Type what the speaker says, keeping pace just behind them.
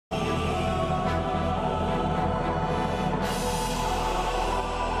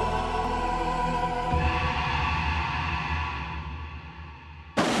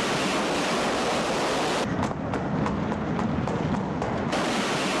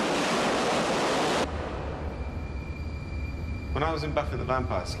When I was in Buffy the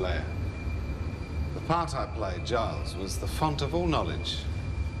Vampire Slayer, the part I played, Giles, was the font of all knowledge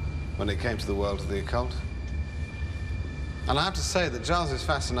when it came to the world of the occult. And I have to say that Giles's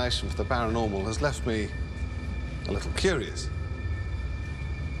fascination for the paranormal has left me a little curious.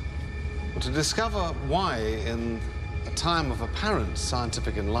 But to discover why, in a time of apparent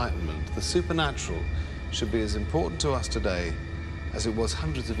scientific enlightenment, the supernatural should be as important to us today as it was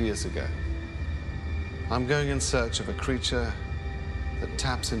hundreds of years ago. I'm going in search of a creature that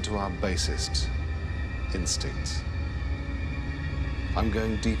taps into our basest instincts. I'm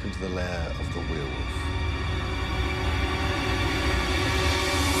going deep into the lair of the werewolf.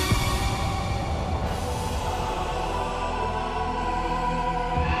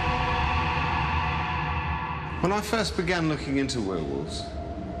 When I first began looking into werewolves,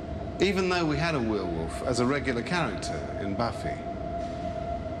 even though we had a werewolf as a regular character in Buffy,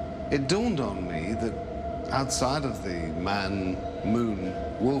 it dawned on me that outside of the man, moon,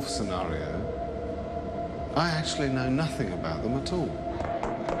 wolf scenario, I actually know nothing about them at all.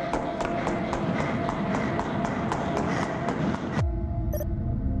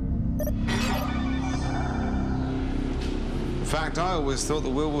 In fact, I always thought the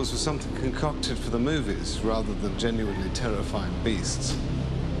werewolves were something concocted for the movies rather than genuinely terrifying beasts.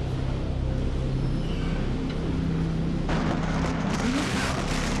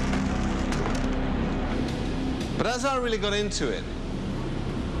 But as I really got into it,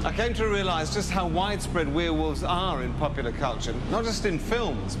 I came to realize just how widespread werewolves are in popular culture, not just in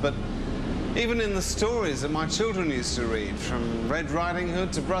films, but even in the stories that my children used to read, from Red Riding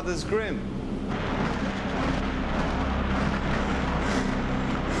Hood to Brothers Grimm.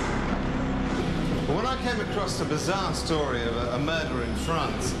 But when I came across the bizarre story of a murder in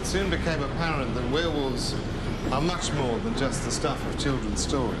France, it soon became apparent that werewolves are much more than just the stuff of children's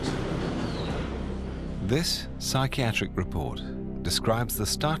stories. This psychiatric report describes the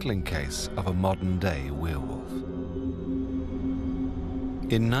startling case of a modern-day werewolf.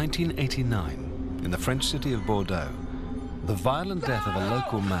 In 1989, in the French city of Bordeaux, the violent death of a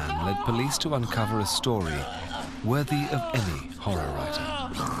local man led police to uncover a story worthy of any horror writer.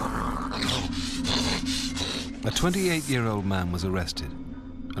 A 28-year-old man was arrested,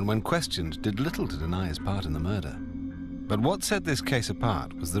 and when questioned, did little to deny his part in the murder. But what set this case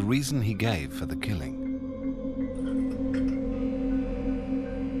apart was the reason he gave for the killing.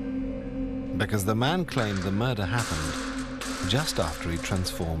 Because the man claimed the murder happened just after he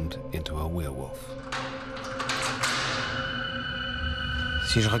transformed into a werewolf.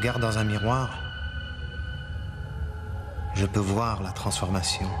 Si je regarde dans un miroir, je peux voir la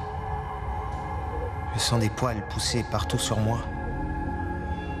transformation. Je sens des poils pousser partout sur moi.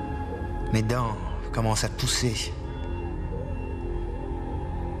 Mes dents commencent à pousser.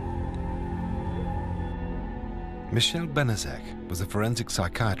 Michel Benezek was a forensic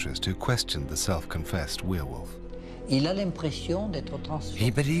psychiatrist who questioned the self-confessed werewolf. He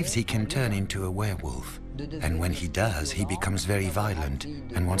believes he can turn into a werewolf, and when he does, he becomes very violent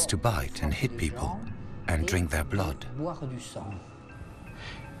and wants to bite and hit people and drink their blood.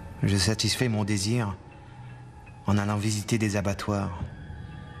 Je satisfais mon désir en allant visiter des abattoirs,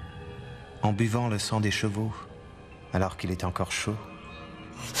 en buvant le sang des chevaux alors qu'il est encore chaud.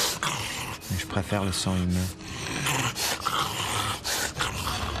 Mais je préfère le sang humain.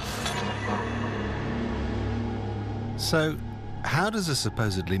 So, how does a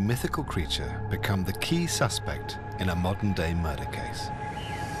supposedly mythical creature become the key suspect in a modern-day murder case?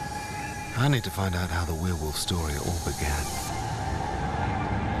 I need to find out how the werewolf story all began.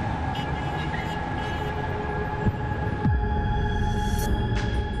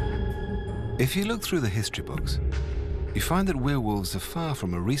 If you look through the history books, you find that werewolves are far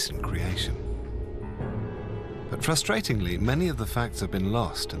from a recent creation. But frustratingly, many of the facts have been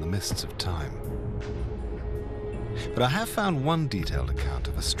lost in the mists of time. But I have found one detailed account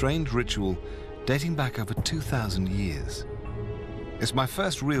of a strange ritual dating back over 2,000 years. It's my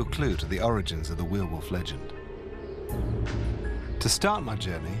first real clue to the origins of the werewolf legend. To start my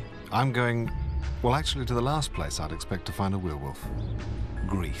journey, I'm going, well, actually to the last place I'd expect to find a werewolf,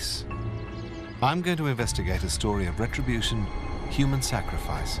 Greece. I'm going to investigate a story of retribution, human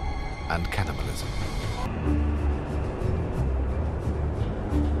sacrifice, and cannibalism.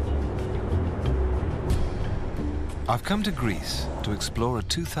 I've come to Greece to explore a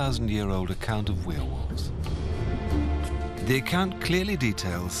 2,000-year-old account of werewolves. The account clearly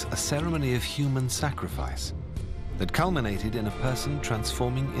details a ceremony of human sacrifice that culminated in a person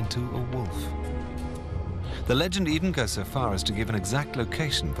transforming into a wolf. The legend even goes so far as to give an exact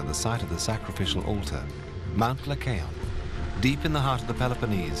location for the site of the sacrificial altar, Mount Lycaon, deep in the heart of the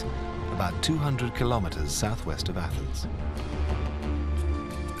Peloponnese, about 200 kilometers southwest of Athens.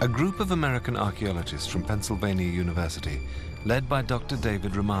 A group of American archaeologists from Pennsylvania University, led by Dr.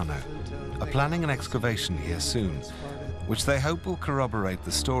 David Romano, are planning an excavation here soon, which they hope will corroborate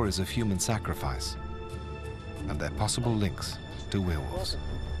the stories of human sacrifice and their possible links to werewolves.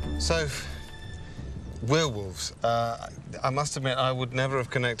 So, werewolves. I must admit, I would never have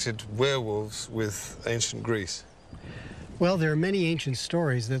connected werewolves with ancient Greece. Well, there are many ancient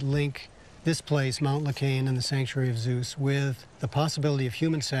stories that link this place, Mount Lycaon and the Sanctuary of Zeus, with the possibility of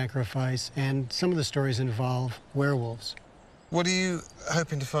human sacrifice, and some of the stories involve werewolves. What are you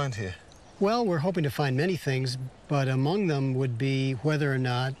hoping to find here? Well, we're hoping to find many things, but among them would be whether or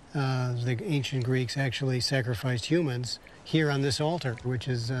not the ancient Greeks actually sacrificed humans here on this altar, which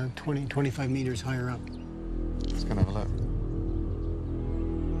is 25 meters higher up. Let's go and have a look.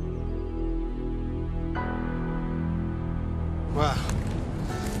 Wow.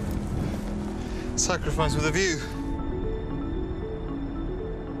 Sacrifice with a view.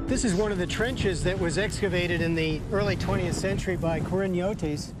 This is one of the trenches that was excavated in the early 20th century by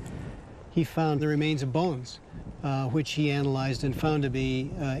Koriniotes. He found the remains of bones, which he analyzed and found to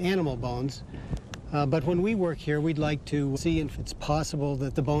be animal bones. But when we work here, we'd like to see if it's possible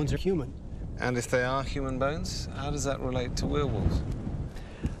that the bones are human. And if they are human bones, how does that relate to werewolves?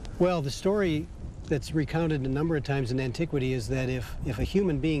 Well, the story that's recounted a number of times in antiquity is that if a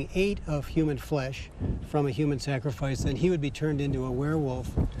human being ate of human flesh from a human sacrifice, then he would be turned into a werewolf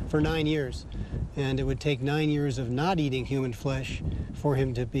for 9 years. And it would take 9 years of not eating human flesh for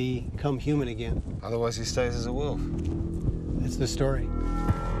him to become human again. Otherwise he stays as a wolf. That's the story.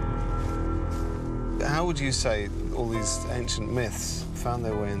 How would you say all these ancient myths found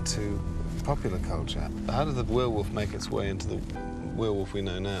their way into popular culture? How did the werewolf make its way into the werewolf we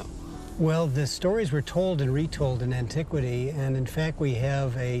know now? Well, the stories were told and retold in antiquity, and in fact we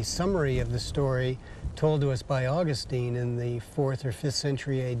have a summary of the story told to us by Augustine in the 4th or 5th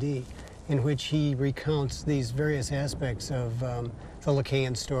century AD, in which he recounts these various aspects of the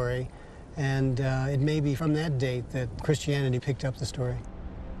Lycaean story, and it may be from that date that Christianity picked up the story.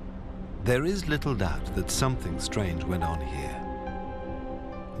 There is little doubt that something strange went on here.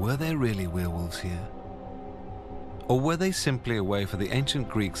 Were there really werewolves here? Or were they simply a way for the ancient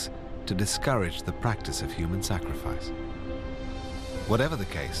Greeks to discourage the practice of human sacrifice? Whatever the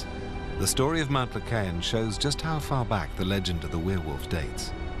case, the story of Mount Lycaon shows just how far back the legend of the werewolf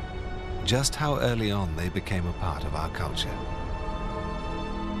dates, just how early on they became a part of our culture.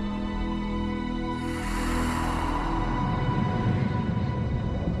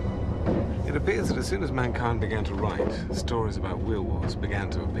 It appears that as soon as mankind began to write, stories about werewolves began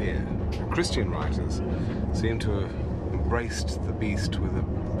to appear. Christian writers seem to have embraced the beast with a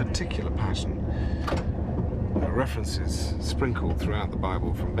particular passion. References sprinkled throughout the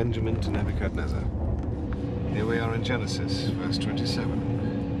Bible from Benjamin to Nebuchadnezzar. Here we are in Genesis, verse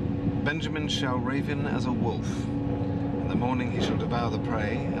 27. Benjamin shall raven as a wolf. In the morning he shall devour the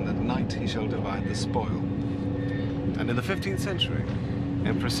prey, and at night he shall divide the spoil. And in the 15th century,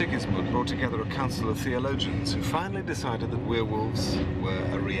 Emperor Sigismund brought together a council of theologians who finally decided that werewolves were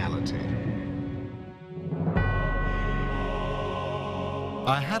a reality.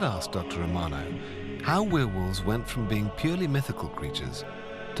 I had asked Dr. Romano how werewolves went from being purely mythical creatures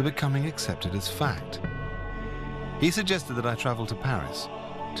to becoming accepted as fact. He suggested that I travel to Paris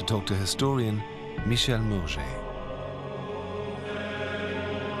to talk to historian Michel Mourget.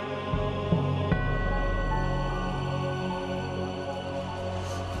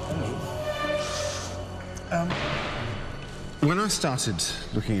 When I started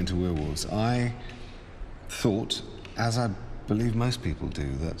looking into werewolves, I thought, as I believe most people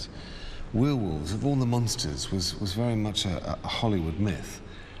do, that werewolves, of all the monsters, was very much a Hollywood myth.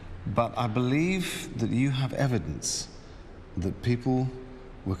 But I believe that you have evidence that people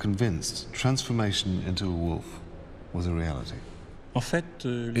were convinced transformation into a wolf was a reality.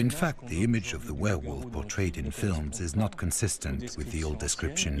 In fact, the image of the werewolf portrayed in films is not consistent with the old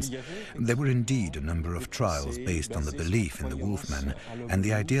descriptions. There were indeed a number of trials based on the belief in the wolfman and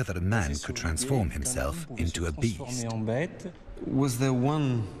the idea that a man could transform himself into a beast. Was there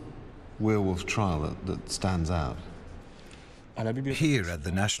one werewolf trial that stands out? Here at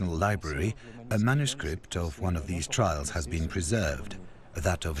the National Library, a manuscript of one of these trials has been preserved,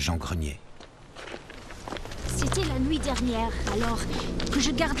 that of Jean Grenier. C'était la nuit dernière, alors que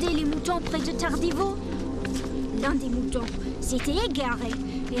je gardais les moutons près de Tardiveau. L'un des moutons s'était égaré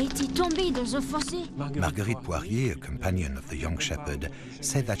et était tombé dans un fossé. Marguerite Poirier, a companion of the young shepherd,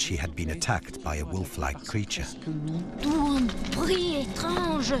 said that she had been attacked by a wolf-like creature. D'où un bruit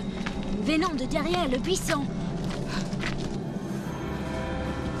étrange venant de derrière le buisson.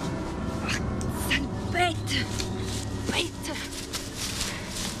 Vite.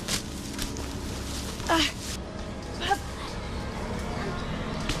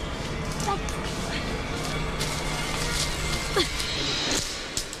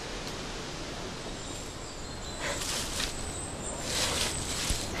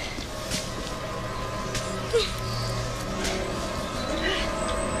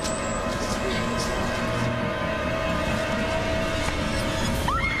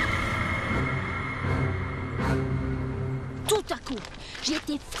 Tout à coup, j'ai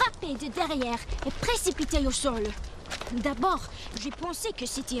été frappée de derrière et précipitée au sol. D'abord, j'ai pensé que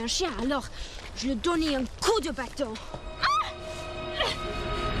c'était un chien, alors je lui donnais un coup de bâton.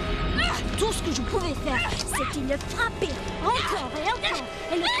 Tout ce que je pouvais faire, c'était le frapper encore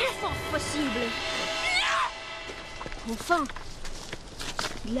et le plus fort possible. Enfin,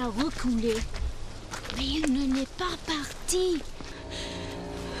 il a reculé, mais il n'est pas parti.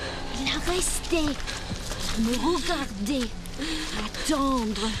 Il a resté, me regarder,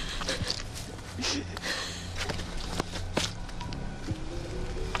 attendre.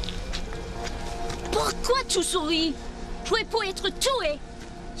 Pourquoi tu souris? Tu es pour être tué.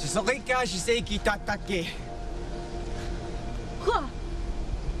 Je saurais quand je sais qui t'a attaqué. Quoi?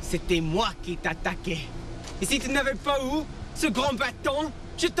 C'était moi qui t'a attaqué. Et si tu n'avais pas eu ce grand bâton,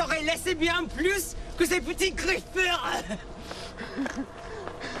 je t'aurais laissé bien plus que ces petits griffeurs.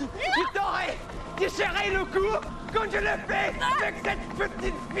 Je t'aurais déchiré le cou comme je le fais avec cette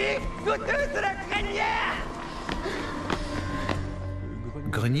petite fille goûteuse de la crinière.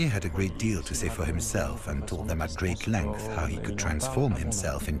 Grenier had a great deal to say for himself and told them at great length how he could transform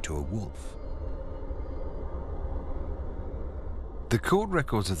himself into a wolf. The court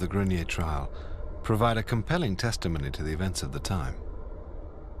records of the Grenier trial provide a compelling testimony to the events of the time.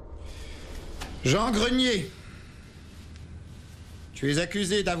 Jean Grenier, tu es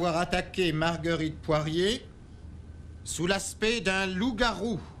accusé d'avoir attaqué Marguerite Poirier sous l'aspect d'un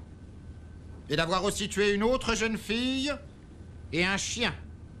loup-garou et d'avoir aussi tué une autre jeune fille et un chien.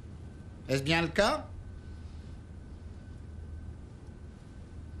 Est-ce bien le cas?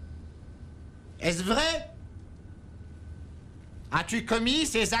 Est-ce vrai? As-tu commis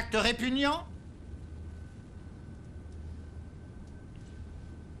ces actes répugnants?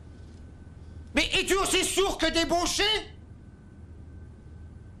 Mais es-tu aussi sourd que débauché?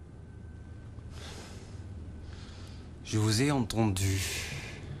 Je vous ai entendu.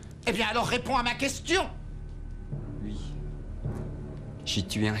 Eh bien alors réponds à ma question. Oui. J'ai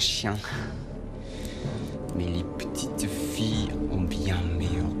tué un chien. Mais les petites filles ont bien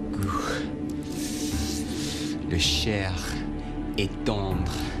meilleur goût. Le chair est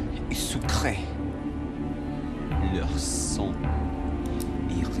tendre et sucré. Leur sang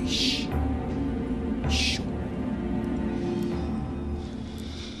est riche et chaud.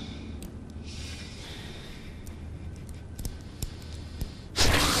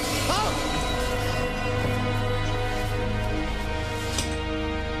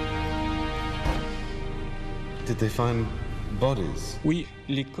 Did they find bodies?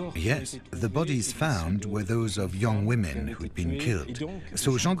 Yes, the bodies found were those of young women who'd been killed.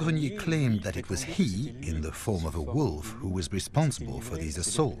 So Jean Grenier claimed that it was he, in the form of a wolf, who was responsible for these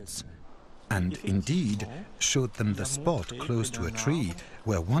assaults. And indeed showed them the spot close to a tree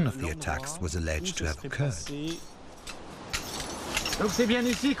where one of the attacks was alleged to have occurred. Donc c'est bien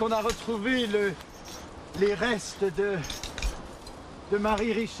ici qu'on a retrouvé les restes de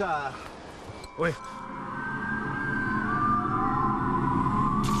Marie Richard. Oui.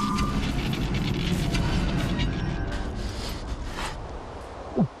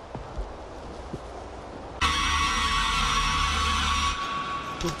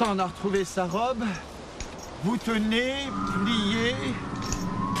 Pourtant, on a retrouvé sa robe, boutonnée, pliée,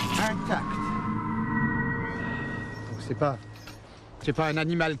 intacte. Donc c'est pas un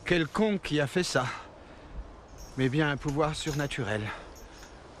animal quelconque qui a fait ça, mais bien un pouvoir surnaturel.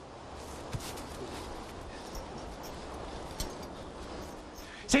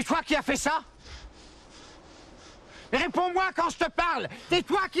 C'est toi qui as fait ça? Mais réponds-moi quand je te parle. C'est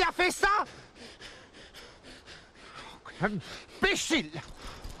toi qui as fait ça? Imbécile!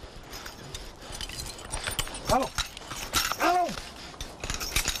 Allons! Allons!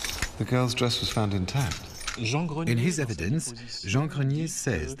 The girl's dress was found intact. In his evidence, Jean Grenier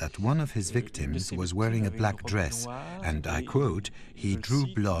says that one of his victims was wearing a black dress, and I quote, he drew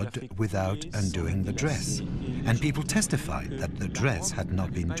blood without undoing the dress. And people testified that the dress had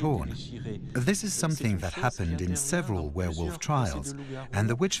not been torn. This is something that happened in several werewolf trials, and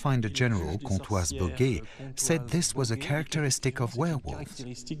the witchfinder general, Comtoise Vågar, said this was a characteristic of werewolves.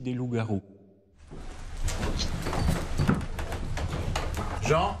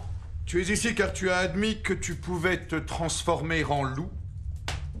 Jean, Tu es ici car tu as admis que tu pouvais te transformer en loup,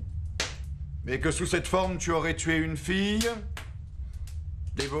 mais que sous cette forme tu aurais tué une fille,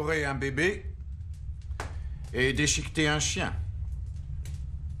 dévoré un bébé et déchiqueté un chien.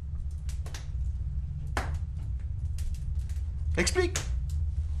 Explique.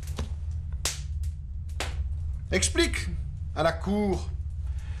 Explique à la cour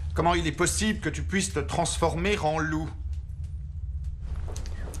comment il est possible que tu puisses te transformer en loup.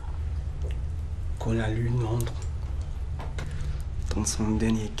 Quand la lune entre dans son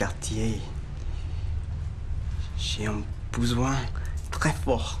dernier quartier, j'ai un besoin très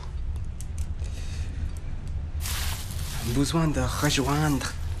fort. Un besoin de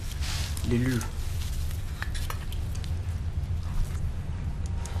rejoindre les loups.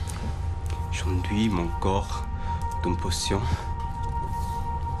 J'enduis mon corps d'une potion.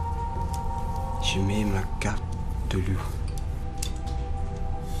 Je mets ma cape de loup.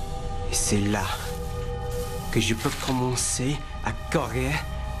 Et c'est là que je peux commencer à courir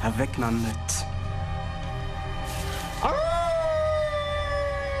avec ma meute.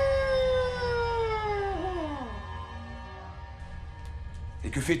 Et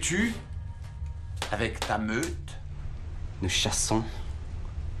que fais-tu avec ta meute? Nous chassons,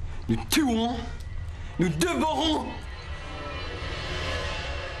 nous tuons, nous dévorons.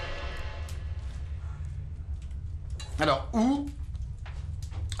 Alors, où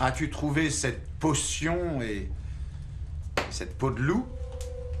as-tu trouvé cette potion et cette peau de loup?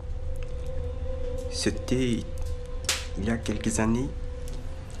 C'était il y a quelques années.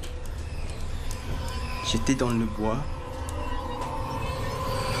 J'étais dans le bois.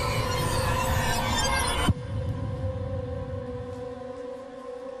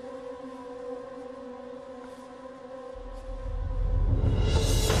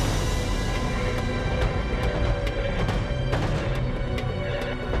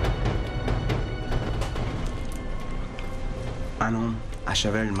 Un homme à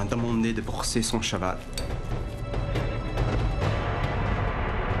cheval m'a demandé de brosser son cheval.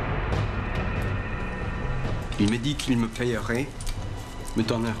 Il me dit qu'il me payerait, me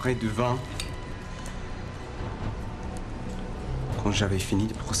donnerait du vin. Quand j'avais fini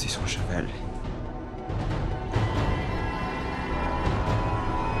de brosser son cheval.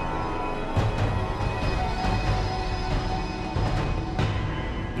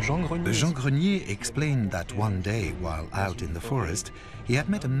 Jean Grenier explained that one day, while out in the forest, he had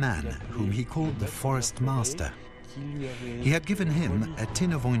met a man whom he called the Forest Master. He had given him a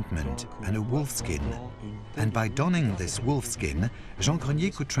tin of ointment and a wolf skin, and by donning this wolf skin, Jean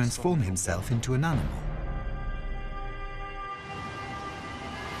Grenier could transform himself into an animal.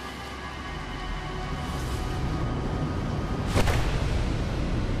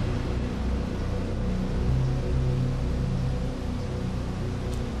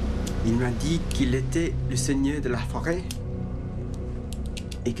 Il m'a dit qu'il était le seigneur de la forêt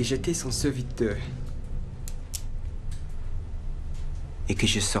et que j'étais son serviteur et que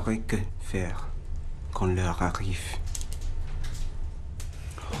je saurais que faire quand l'heure arrive.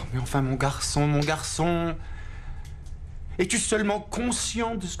 Oh, mais enfin, mon garçon, es-tu seulement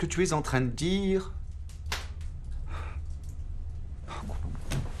conscient de ce que tu es en train de dire?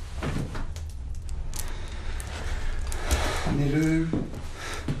 Prenez-le.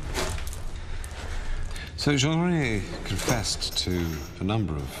 So Jean Grenier confessed to a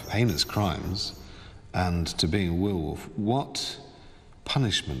number of heinous crimes and to being a werewolf. What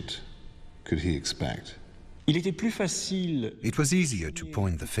punishment could he expect? It was easier to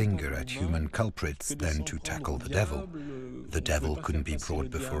point the finger at human culprits than to tackle the devil. The devil couldn't be brought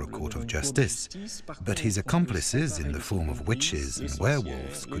before a court of justice, but his accomplices in the form of witches and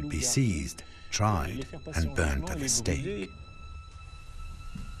werewolves could be seized, tried, and burnt at the stake.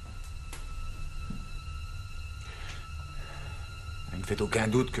 Il ne fait aucun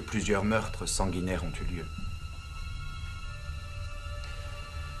doute que plusieurs meurtres sanguinaires ont eu lieu.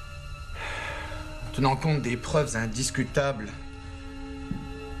 En tenant compte des preuves indiscutables,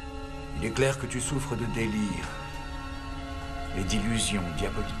 il est clair que tu souffres de délire et d'illusions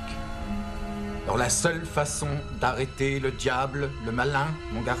diaboliques. Alors la seule façon d'arrêter le diable, le malin,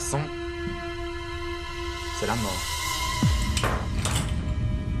 mon garçon, c'est la mort.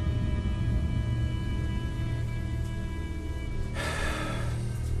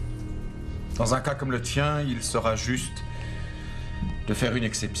 Dans un cas comme le tien, il sera juste de faire une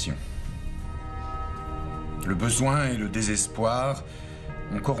exception. Le besoin et le désespoir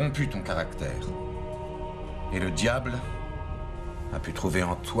ont corrompu ton caractère. Et le diable a pu trouver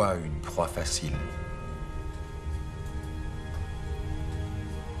en toi une proie facile.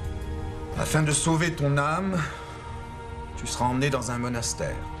 Afin de sauver ton âme, tu seras emmené dans un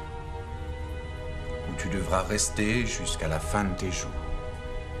monastère. tu devras rester jusqu'à la fin de tes jours.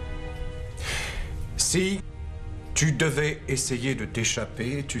 Si tu devais essayer de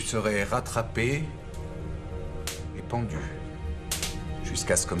t'échapper, tu serais rattrapé et pendu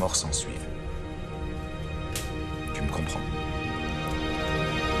jusqu'à ce que mort s'en suive. Tu me comprends?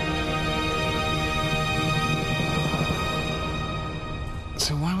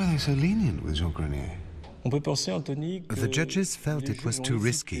 So why were they so lenient with Jean Grenier? The judges felt it was too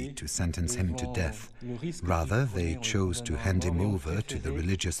risky to sentence him to death. Rather, they chose to hand him over to the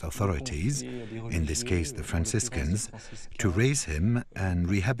religious authorities, in this case the Franciscans, to raise him and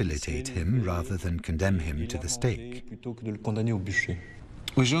rehabilitate him rather than condemn him to the stake.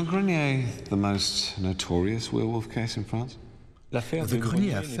 Was Jean Grenier the most notorious werewolf case in France? The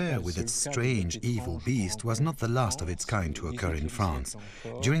Grenier affair with its strange, evil beast was not the last of its kind to occur in France.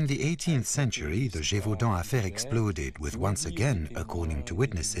 During the 18th century, the Gévaudan affair exploded with, once again, according to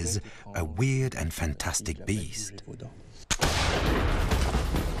witnesses, a weird and fantastic beast.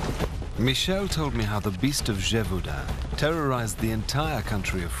 Michel told me how the beast of Gévaudan terrorized the entire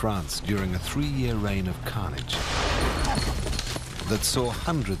country of France during a 3-year reign of carnage that saw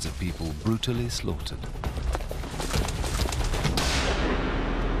hundreds of people brutally slaughtered.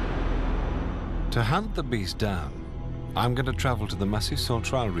 To hunt the beast down, I'm going to travel to the Massif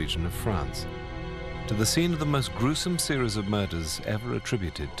Central region of France, to the scene of the most gruesome series of murders ever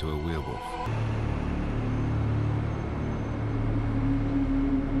attributed to a werewolf.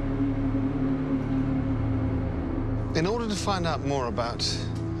 In order to find out more about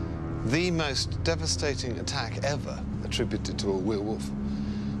the most devastating attack ever attributed to a werewolf,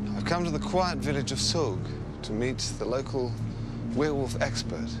 I've come to the quiet village of Saugues to meet the local werewolf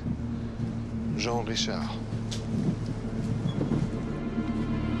expert, Jean Richard.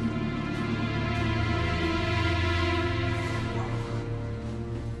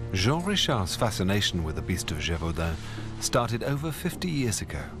 Jean Richard's fascination with the beast of Gévaudan started over 50 years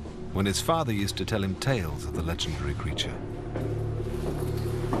ago, when his father used to tell him tales of the legendary creature.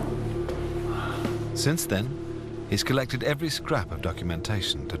 Since then, he's collected every scrap of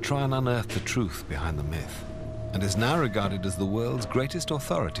documentation to try and unearth the truth behind the myth, and is now regarded as the world's greatest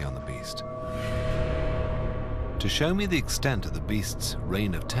authority on the beast. To show me the extent of the beast's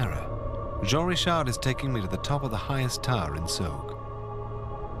reign of terror, Jean Richard is taking me to the top of the highest tower in Saugues.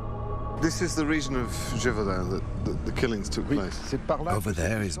 This is the region of Gévaudan that the killings took place. Over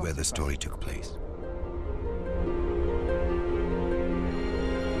there is where the story took place.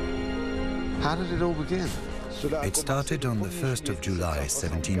 How did it all begin? It started on the 1st of July,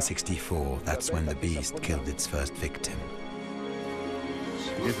 1764. That's when the beast killed its first victim.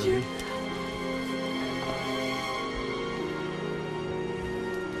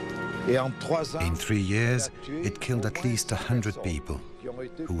 In 3 years, it killed at least 100 people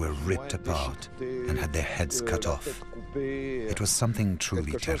who were ripped apart and had their heads cut off. It was something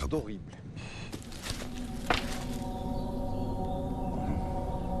truly terrible.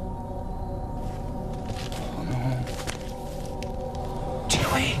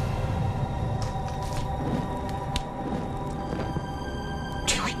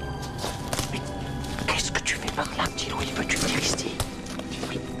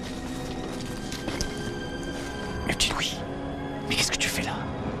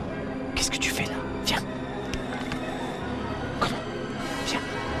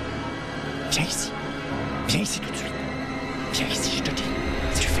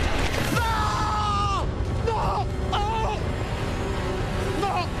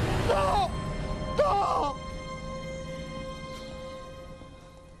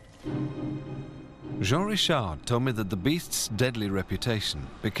 Jean Richard told me that the beast's deadly reputation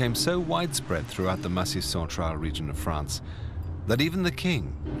became so widespread throughout the Massif Central region of France that even the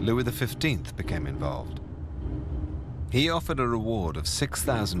king, Louis XV, became involved. He offered a reward of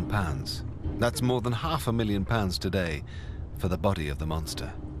 £6,000. That's more than £500,000 today for the body of the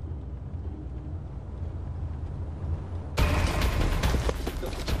monster.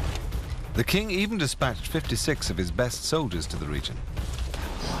 The king even dispatched 56 of his best soldiers to the region,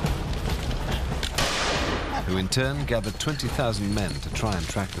 who in turn gathered 20,000 men to try and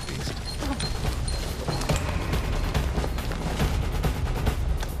track the beast.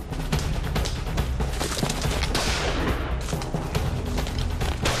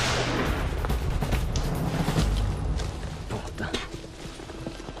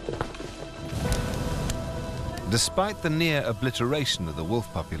 Despite the near obliteration of the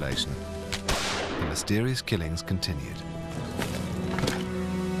wolf population, the mysterious killings continued.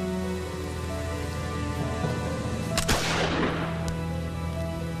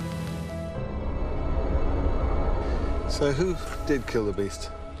 So who did kill the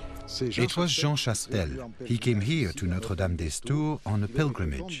beast? It was Jean Chastel. He came here to Notre-Dame-des-Tours on a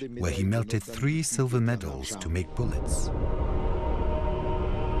pilgrimage, where he melted 3 silver medals to make bullets.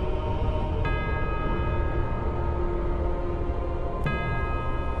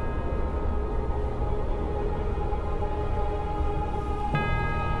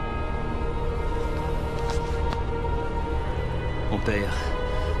 Mon père,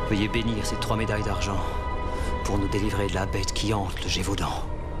 veuillez bénir ces 3 médailles d'argent pour nous délivrer de la bête qui hante le Gévaudan.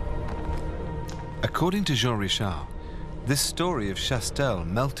 According to Jean Richard, this story of Chastel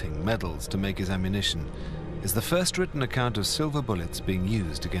melting medals to make his ammunition is the first written account of silver bullets being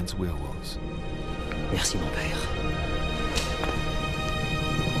used against werewolves. Merci, mon père.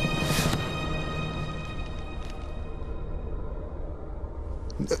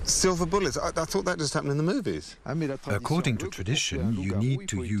 Silver bullets? I thought that just happened in the movies. According to tradition, you need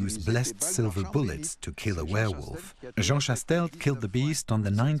to use blessed silver bullets to kill a werewolf. Jean Chastel killed the beast on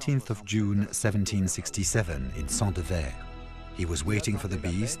the 19th of June 1767 in Saint-Devers. He was waiting for the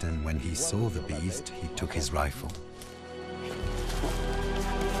beast, and when he saw the beast, he took his rifle.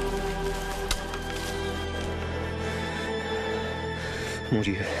 Mon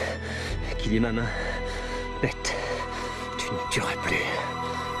Dieu, qu'il y ait ma main, bête, tu ne tueras plus.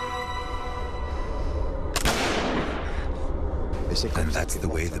 And that's the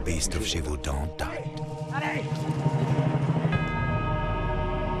way the beast of Gévaudan died.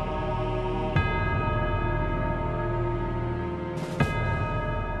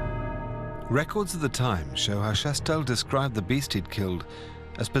 Records of the time show how Chastel described the beast he'd killed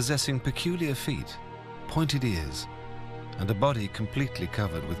as possessing peculiar feet, pointed ears, and a body completely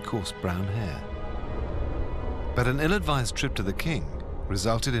covered with coarse brown hair. But an ill-advised trip to the king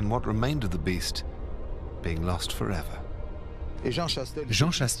resulted in what remained of the beast being lost forever. Jean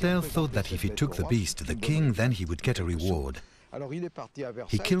Chastel thought that if he took the beast to the king, then he would get a reward.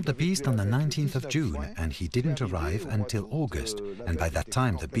 He killed the beast on the 19th of June, and he didn't arrive until August, and by that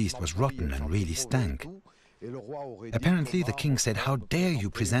time the beast was rotten and really stank. Apparently the king said, "How dare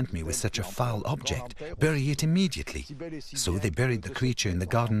you present me with such a foul object? Bury it immediately." So they buried the creature in the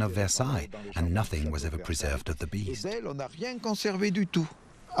garden of Versailles, and nothing was ever preserved of the beast.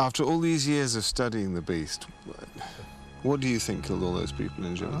 After all these years of studying the beast, what do you think killed all those people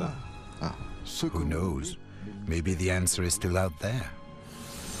in Gévaudan? Who knows? Maybe the answer is still out there.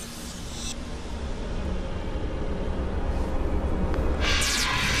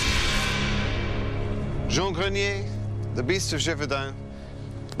 Jean Grenier, the beast of Gévaudan.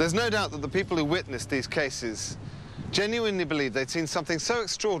 There's no doubt that the people who witnessed these cases genuinely believed they'd seen something so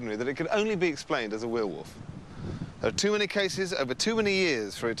extraordinary that it could only be explained as a werewolf. There are too many cases over too many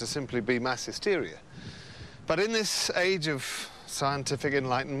years for it to simply be mass hysteria. But in this age of scientific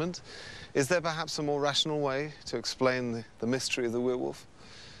enlightenment, is there perhaps a more rational way to explain the mystery of the werewolf?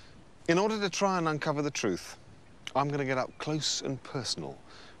 In order to try and uncover the truth, I'm going to get up close and personal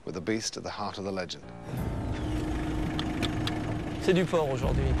with the beast at the heart of the legend. C'est du porc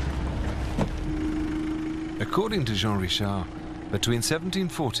aujourd'hui. According to Jean Richard, between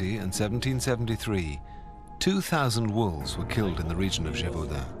 1740 and 1773, 2,000 wolves were killed in the region of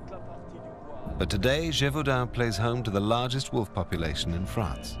Gévaudan. But today, Gévaudan plays home to the largest wolf population in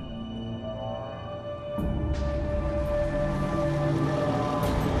France.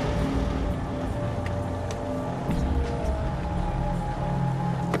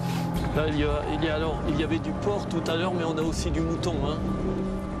 Là, il y avait du porc tout à l'heure, mais on a aussi du mouton. Hein.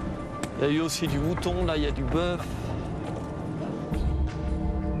 Il y a eu aussi du mouton, là il y a du bœuf.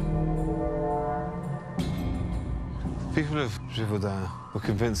 People of Gévaudan were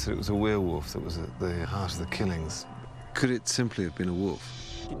convinced that it was a werewolf that was at the heart of the killings. Could it simply have been a wolf?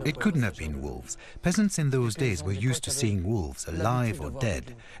 It couldn't have been wolves. Peasants in those days were used to seeing wolves, alive or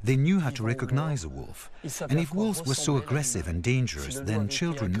dead. They knew how to recognize a wolf. And if wolves were so aggressive and dangerous, then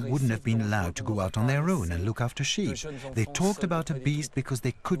children wouldn't have been allowed to go out on their own and look after sheep. They talked about a beast because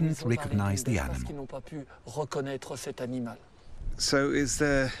they couldn't recognize the animal. So is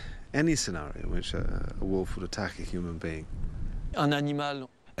there any scenario in which a wolf would attack a human being?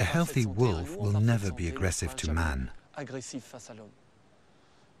 A healthy wolf will never be aggressive to man.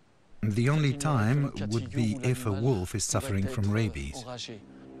 The only time would be if a wolf is suffering from rabies.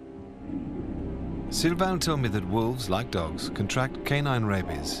 Sylvain told me that wolves, like dogs, contract canine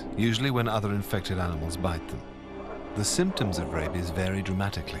rabies, usually when other infected animals bite them. The symptoms of rabies vary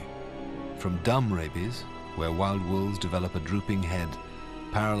dramatically. From dumb rabies, where wild wolves develop a drooping head,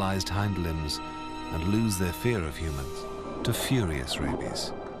 paralyzed hind limbs, and lose their fear of humans, to furious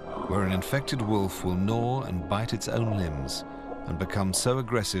rabies, where an infected wolf will gnaw and bite its own limbs and become so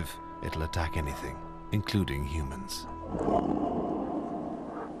aggressive it'll attack anything, including humans.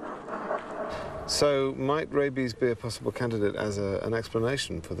 So might rabies be a possible candidate as an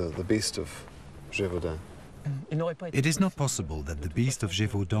explanation for the beast of Gévaudan? It is not possible that the beast of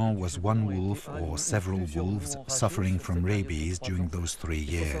Gévaudan was one wolf or several wolves suffering from rabies during those 3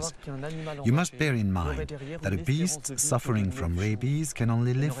 years. You must bear in mind that a beast suffering from rabies can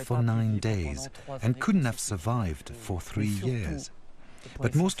only live for 9 days and couldn't have survived for 3 years.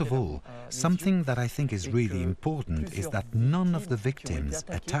 But most of all, something that I think is really important is that none of the victims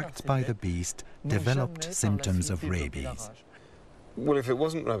attacked by the beast developed symptoms of rabies. Well, if it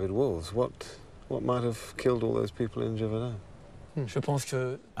wasn't rabid wolves, what might have killed all those people in Gévaudan?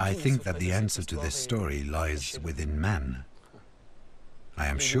 I think that the answer to this story lies within man. I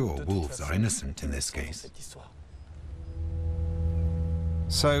am sure wolves are innocent in this case.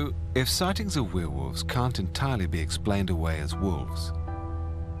 So, if sightings of werewolves can't entirely be explained away as wolves,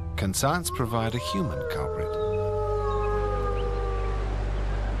 can science provide a human culprit?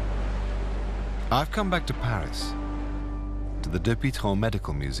 I've come back to Paris, to the Depuis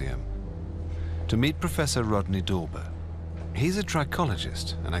Medical Museum, to meet Professor Rodney Dorber. He's a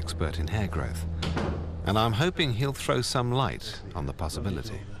trichologist, an expert in hair growth, and I'm hoping he'll throw some light on the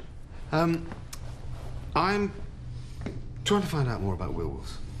possibility. I'm trying to find out more about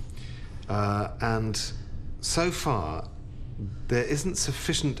werewolves. And so far, there isn't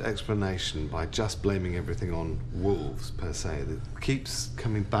sufficient explanation by just blaming everything on wolves, per se, that keeps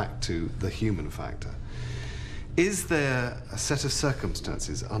coming back to the human factor. Is there a set of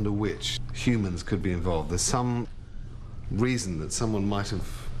circumstances under which humans could be involved? There's some reason that someone might have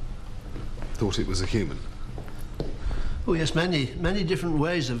thought it was a human? Oh yes, many different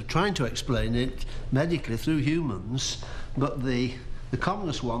ways of trying to explain it medically through humans, but the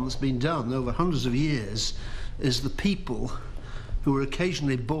commonest one that's been done over hundreds of years is the people who are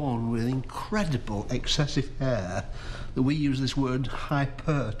occasionally born with incredible excessive hair, that we use this word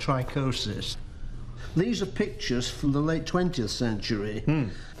hypertrichosis. These are pictures from the late 20th century.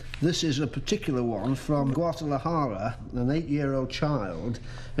 This is a particular one from Guadalajara, an 8-year-old child,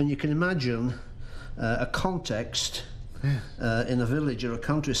 and you can imagine a context in a village or a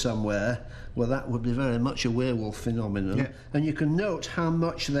country somewhere where that would be very much a werewolf phenomenon. Yeah. And you can note how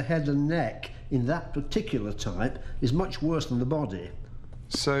much the head and neck in that particular type is much worse than the body.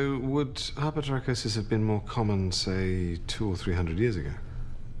 So would hypertrichosis have been more common, say, 200 or 300 years ago?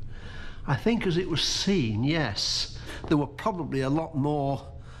 I think as it was seen, yes. There were probably a lot more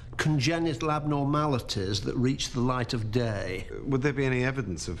congenital abnormalities that reached the light of day. Would there be any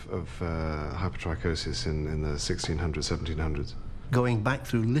evidence of hypertrichosis in the 1600s, 1700s? Going back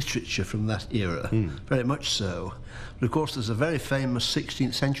through literature from that era, very much so. But of course there's a very famous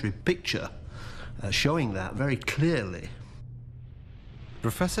 16th century picture showing that very clearly.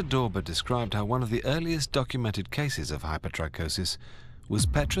 Professor Dorber described how one of the earliest documented cases of hypertrichosis was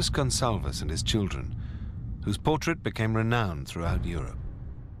Petrus Gonsalves and his children, whose portrait became renowned throughout Europe.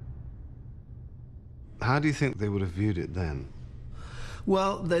 How do you think they would have viewed it then?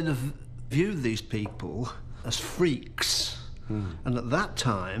 Well, they'd have viewed these people as freaks, and at that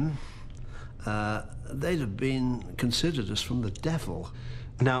time they'd have been considered as from the devil.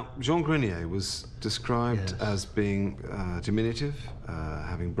 Now, Jean Grenier was described as being diminutive,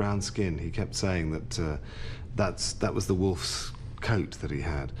 having brown skin. He kept saying that that was the wolf's coat that he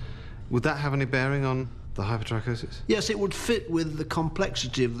had. Would that have any bearing on the hypertrichosis? Yes, it would fit with the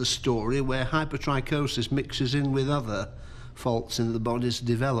complexity of the story, where hypertrichosis mixes in with other faults in the body's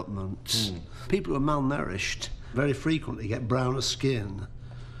development. People who are malnourished very frequently get browner skin.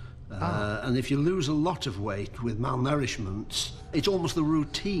 And if you lose a lot of weight with malnourishment, it's almost the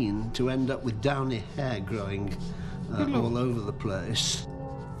routine to end up with downy hair growing all over the place.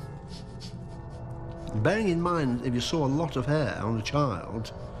 Bearing in mind, if you saw a lot of hair on a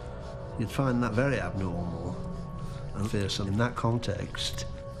child, you'd find that very abnormal and fearsome in that context.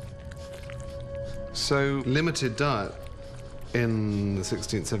 So limited diet in the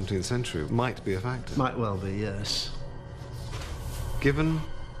 16th, 17th century might be a factor? Might well be, yes. Given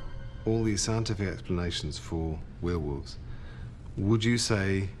all these scientific explanations for werewolves, would you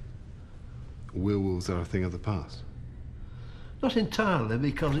say werewolves are a thing of the past? Not entirely,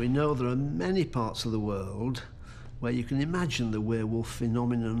 because we know there are many parts of the world where you can imagine the werewolf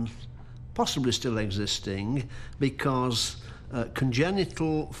phenomenon possibly still existing, because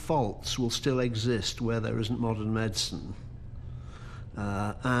congenital faults will still exist where there isn't modern medicine.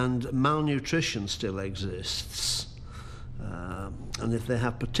 And malnutrition still exists. And if they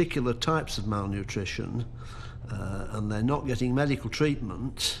have particular types of malnutrition and they're not getting medical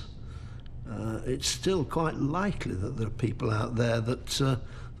treatment, it's still quite likely that there are people out there that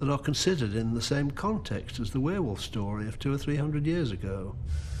are considered in the same context as the werewolf story of 200 or 300 years ago.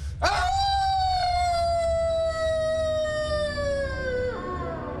 So,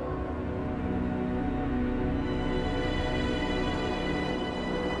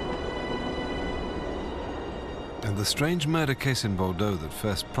 And the strange murder case in Bordeaux that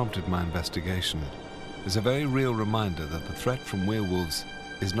first prompted my investigation is a very real reminder that the threat from werewolves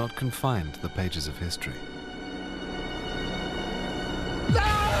is not confined to the pages of history.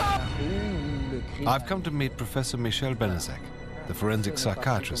 I've come to meet Professor Michel Benezek, the forensic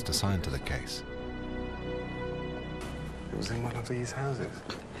psychiatrist assigned to the case. It was in one of these houses?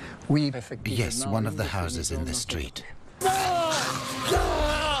 Yes, one of the houses in the street. How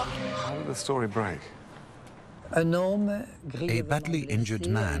did the story break? A badly injured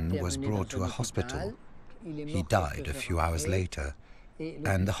man was brought to a hospital. He died a few hours later,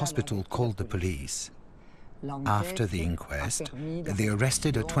 and the hospital called the police. After the inquest, they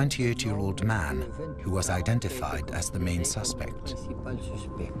arrested a 28-year-old man who was identified as the main suspect.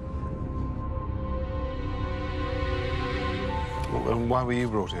 And why were you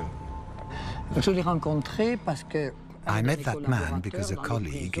brought in? I met that man because a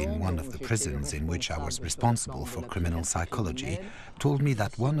colleague in one of the prisons in which I was responsible for criminal psychology told me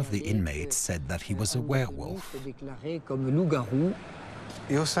that one of the inmates said that he was a werewolf.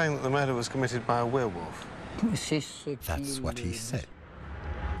 You're saying that the murder was committed by a werewolf? That's what he said.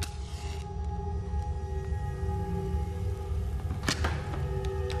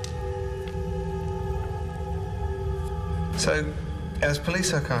 So, as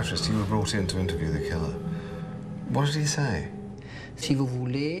police psychiatrist, you were brought in to interview the killer. What did he say?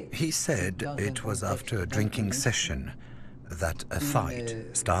 He said it was after a drinking session that a fight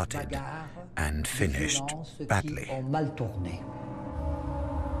started and finished badly.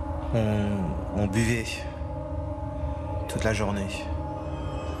 On buvait toute la journée.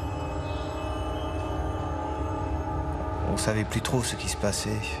 On savait plus trop ce qui se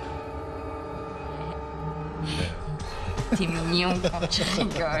passait. T'es mignon quand tu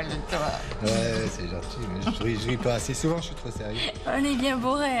rigoles, toi. Ouais, c'est gentil, mais je ris pas assez souvent, je suis trop sérieux. On est bien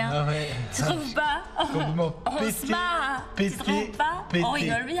bourré, hein. Ah ouais. Tu trouves pas? Complètement On se marre, tu trouves pas? On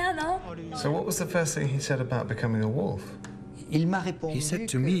rigole bien, non? So what was the first thing he said about becoming a wolf? He said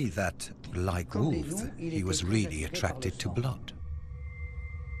to me that, like wolves, he was really attracted to blood.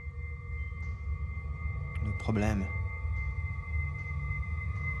 Le problème,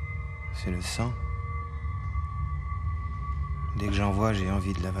 c'est le sang. Dès que j'en vois, j'ai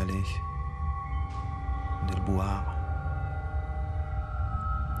envie de l'avaler, de le boire.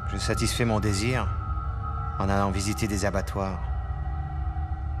 Je satisfais mon désir en allant visiter des abattoirs,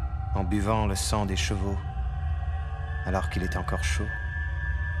 en buvant le sang des chevaux, alors qu'il est encore chaud.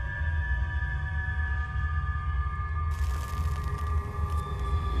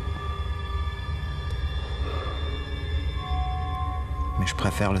 Mais je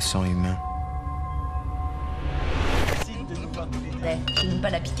préfère le sang humain. Tu n'aimes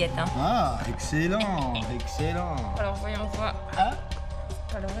pas la piquette, hein? Ah, excellent, excellent. Alors voyons voir. Ah?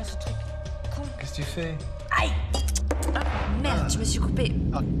 Alors là, ce truc. Qu'est-ce que tu fais? Aïe! Ah, merde, je me suis coupée.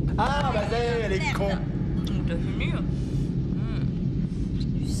 Ah, bah elle est con. Le mur.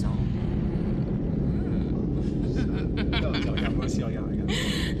 Du sang. Regarde, moi aussi, regarde.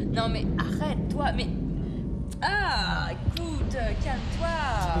 Non mais arrête, toi, mais... Ah, écoute, calme-toi.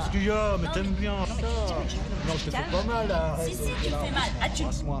 Parce qu'il y a, mais t'aimes bien ça. Non, je te fais pas mal, là. Si, tu me fais mal. Ah,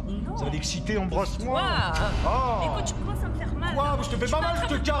 Embrasse-moi. Non. Ça va l'exciter, embrasse-moi. Quoi? Écoute, tu commences à me faire mal. Quoi? Mais je te fais pas mal, je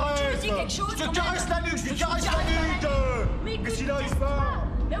te caresse. Tu me dis quelque chose? Je te caresse la nuque, je lui caresse la nuque. Mais écoute, s'il arrive pas.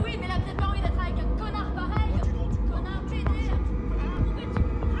 Mais oui, mais elle a peut-être pas envie d'être avec un connard pareil. Connard pédé.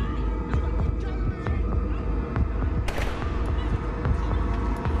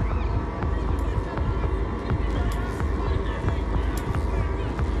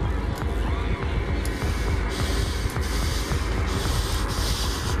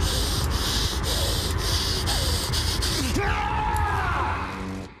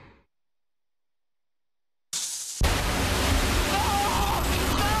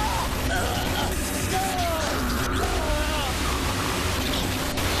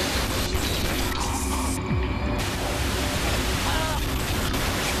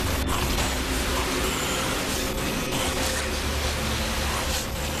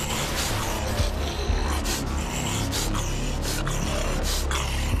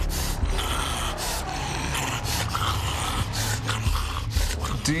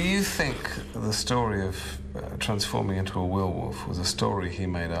 Do you think the story of transforming into a werewolf was a story he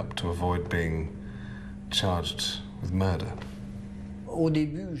made up to avoid being charged with murder?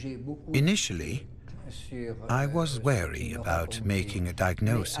 Initially, I was wary about making a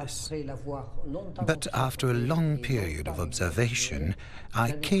diagnosis, but after a long period of observation,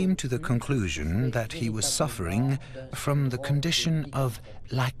 I came to the conclusion that he was suffering from the condition of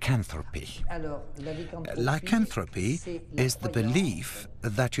lycanthropy. Lycanthropy is the belief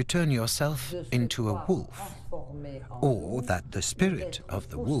that you turn yourself into a wolf, or that the spirit of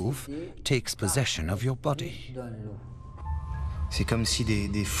the wolf takes possession of your body. C'est comme si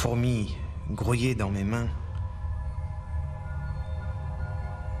des fourmis grouillaient dans mes mains.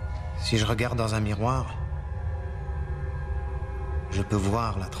 Si je regarde dans un miroir, je peux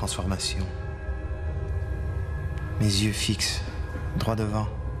voir la transformation. Mes yeux fixes, droit devant.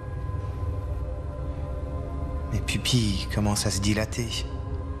 Mes pupilles commencent à se dilater.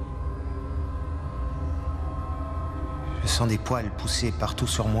 Je sens des poils pousser partout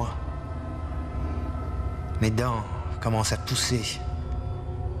sur moi. Mes dents commencent à pousser.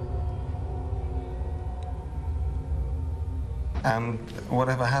 And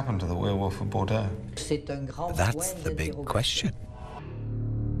whatever happened to the werewolf of Bordeaux? That's the big question.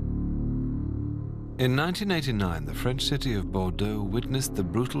 In 1989, the French city of Bordeaux witnessed the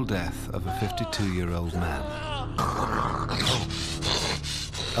brutal death of a 52-year-old man.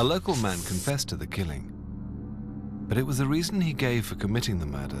 A local man confessed to the killing, but it was the reason he gave for committing the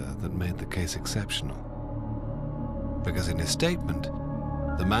murder that made the case exceptional. Because in his statement,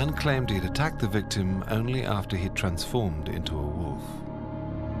 the man claimed he'd attacked the victim only after he'd transformed into a wolf.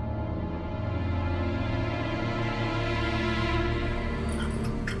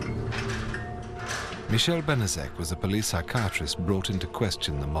 Michel Benezek was a police psychiatrist brought in to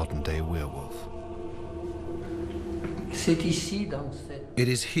question the modern-day werewolf. It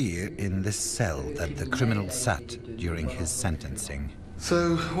is here in this cell that the criminal sat during his sentencing.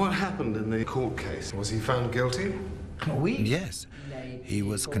 So what happened in the court case? Was he found guilty? Yes, he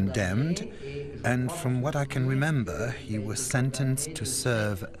was condemned, and from what I can remember, he was sentenced to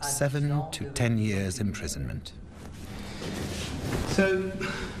serve 7 to 10 years imprisonment. So,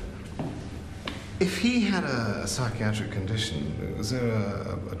 if he had a psychiatric condition, was there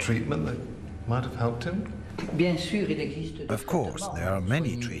a treatment that might have helped him? Of course, there are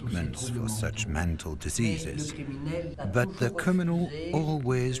many treatments for such mental diseases, but the criminal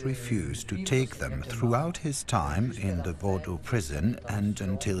always refused to take them throughout his time in the Bordeaux prison and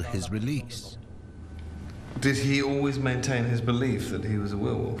until his release. Did he always maintain his belief that he was a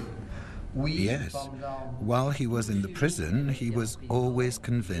werewolf? Yes. While he was in the prison, he was always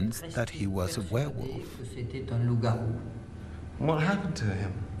convinced that he was a werewolf. What happened to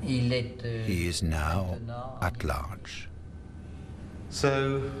him? He is now at large.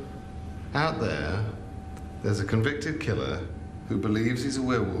 So, out there, there's a convicted killer who believes he's a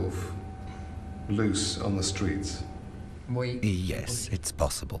werewolf, loose on the streets. Yes, it's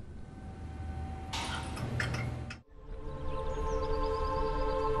possible.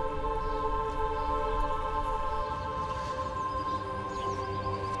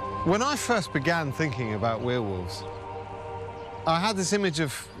 When I first began thinking about werewolves, I had this image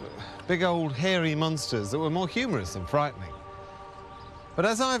of big old hairy monsters that were more humorous than frightening. But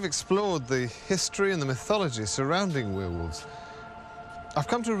as I've explored the history and the mythology surrounding werewolves, I've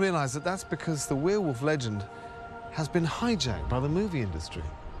come to realize that that's because the werewolf legend has been hijacked by the movie industry.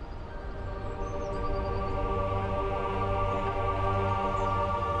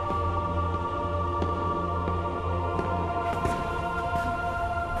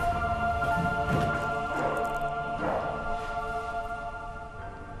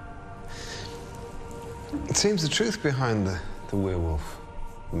 It seems the truth behind the werewolf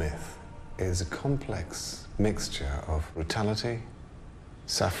myth is a complex mixture of brutality,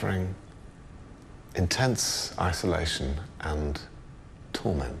 suffering, intense isolation and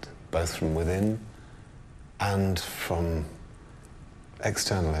torment, both from within and from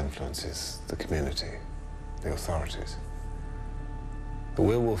external influences, the community, the authorities. The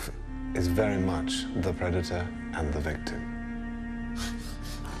werewolf is very much the predator and the victim.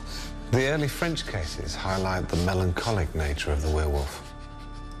 The early French cases highlight the melancholic nature of the werewolf,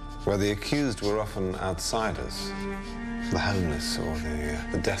 where the accused were often outsiders, the homeless or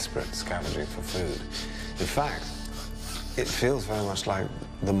the desperate scavenging for food. In fact, it feels very much like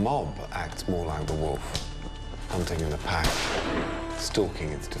the mob acts more like the wolf, hunting in a pack, stalking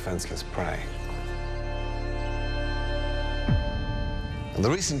its defenseless prey. And the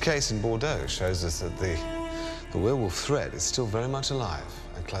recent case in Bordeaux shows us that the werewolf threat is still very much alive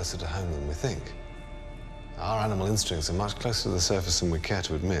and closer to home than we think. Our animal instincts are much closer to the surface than we care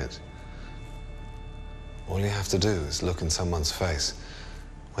to admit. All you have to do is look in someone's face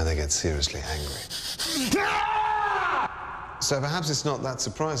when they get seriously angry. So perhaps it's not that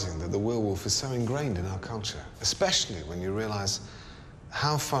surprising that the werewolf is so ingrained in our culture, especially when you realize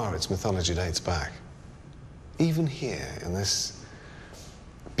how far its mythology dates back. Even here, in this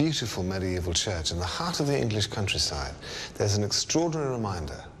beautiful medieval church in the heart of the English countryside, there's an extraordinary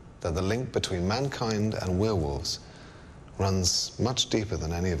reminder that the link between mankind and werewolves runs much deeper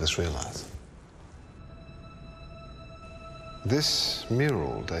than any of us realize. This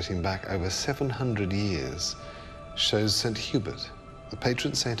mural, dating back over 700 years, shows St. Hubert, the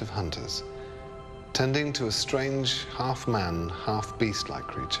patron saint of hunters, tending to a strange half-man, half-beast-like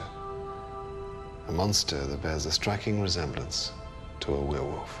creature, a monster that bears a striking resemblance to a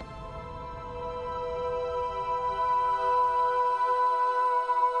werewolf.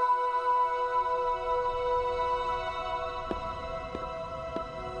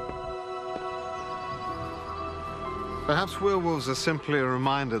 Perhaps werewolves are simply a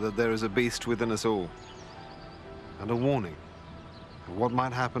reminder that there is a beast within us all, and a warning of what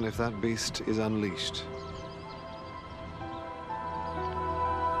might happen if that beast is unleashed.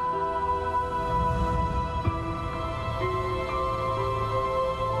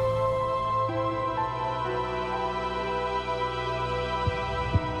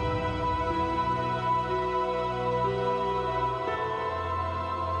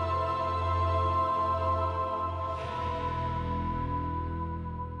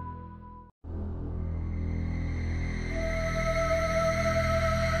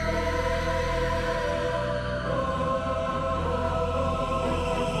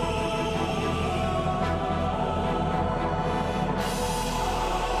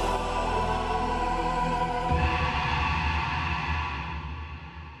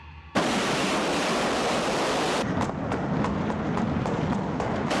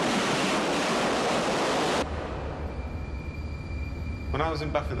 When I was in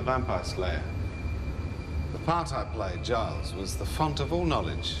Buffy the Vampire Slayer, the part I played, Giles, was the font of all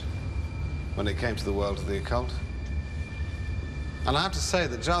knowledge when it came to the world of the occult. And I have to say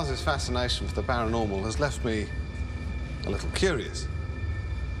that Giles's fascination for the paranormal has left me a little curious.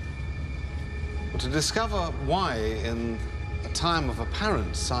 But to discover why, in a time of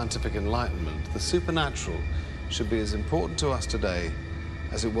apparent scientific enlightenment, the supernatural should be as important to us today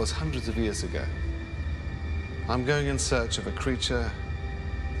as it was hundreds of years ago, I'm going in search of a creature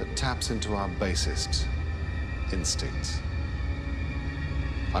that taps into our basest instincts.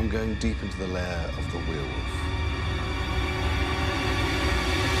 I'm going deep into the lair of the werewolf.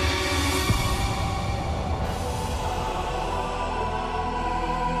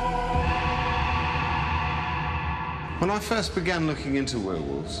 When I first began looking into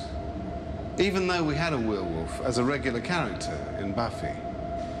werewolves, even though we had a werewolf as a regular character in Buffy,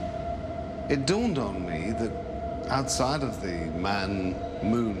 it dawned on me that outside of the man,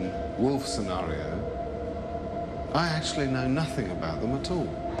 moon, wolf scenario, I actually know nothing about them at all.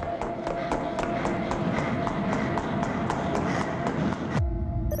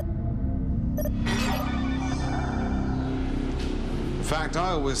 In fact,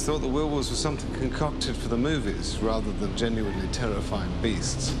 I always thought the werewolves were something concocted for the movies rather than genuinely terrifying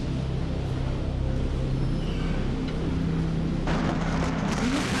beasts.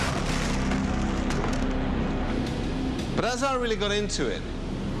 But as I really got into it,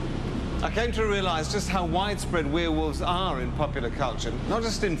 I came to realize just how widespread werewolves are in popular culture, not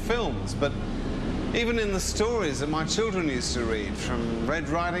just in films, but even in the stories that my children used to read, from Red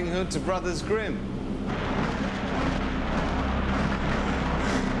Riding Hood to Brothers Grimm.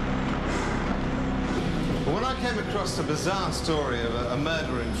 But when I came across the bizarre story of a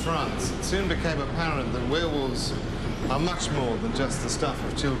murder in France, it soon became apparent that werewolves are much more than just the stuff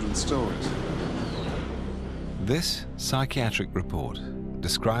of children's stories. This psychiatric report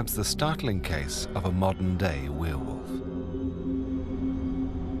describes the startling case of a modern-day werewolf.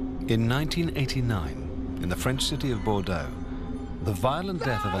 In 1989, in the French city of Bordeaux, the violent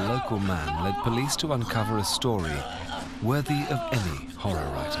death of a local man led police to uncover a story worthy of any horror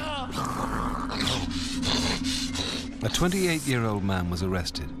writer. A 28-year-old man was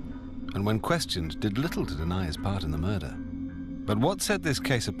arrested, and when questioned, did little to deny his part in the murder. But what set this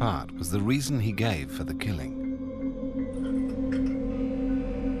case apart was the reason he gave for the killing.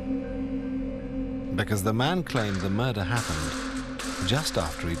 Because the man claimed the murder happened just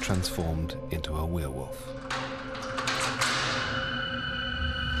after he transformed into a werewolf.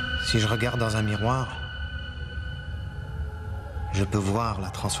 Si je regarde dans un miroir, je peux voir la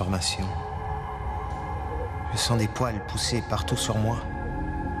transformation. Je sens des poils pousser partout sur moi.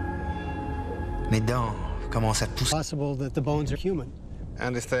 Mes dents commencent à pousser. Possible that the bones are human.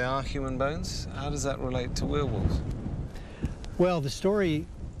 And if they are human bones, how does that relate to werewolves? Well, the story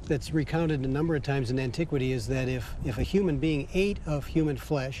that's recounted a number of times in antiquity is that if a human being ate of human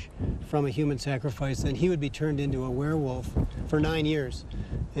flesh from a human sacrifice, then he would be turned into a werewolf for 9 years.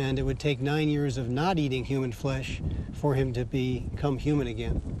 And it would take 9 years of not eating human flesh for him to become human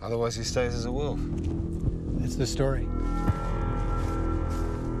again. Otherwise he stays as a wolf. That's the story.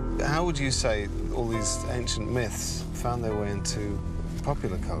 How would you say all these ancient myths found their way into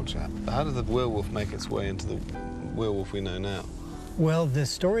popular culture? How did the werewolf make its way into the werewolf we know now? Well, the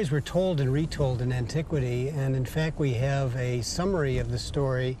stories were told and retold in antiquity, and in fact we have a summary of the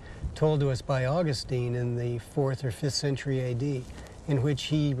story told to us by Augustine in the 4th or 5th century AD, in which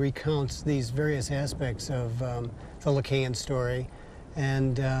he recounts these various aspects of the Läskiga story,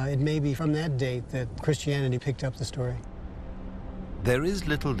 and it may be from that date that Christianity picked up the story. There is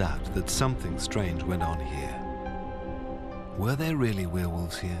little doubt that something strange went on here. Were there really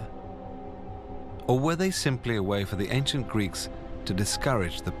werewolves here? Or were they simply a way for the ancient Greeks to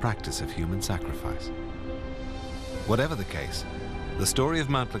discourage the practice of human sacrifice? Whatever the case, the story of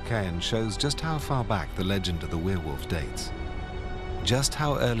Mount Läskiga shows just how far back the legend of the werewolf dates, just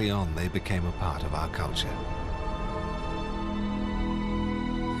how early on they became a part of our culture.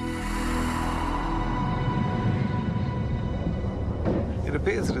 It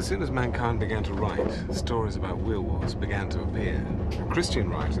appears that as soon as mankind began to write, stories about werewolves began to appear. Christian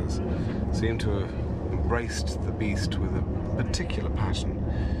writers seem to have embraced the beast with a particular passion.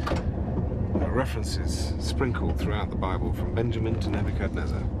 There are references sprinkled throughout the Bible from Benjamin to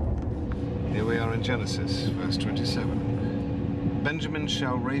Nebuchadnezzar. Here we are in Genesis, verse 27. Benjamin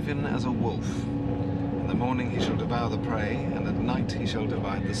shall raven as a wolf. In the morning he shall devour the prey, and at night he shall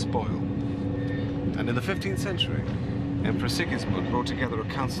divide the spoil. And in the 15th century, Emperor Sigismund brought together a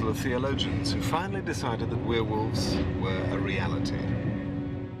council of theologians who finally decided that werewolves were a reality.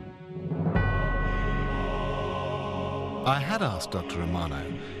 I had asked Dr. Romano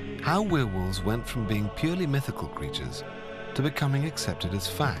how werewolves went from being purely mythical creatures to becoming accepted as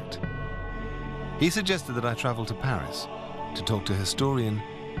fact. He suggested that I travel to Paris to talk to historian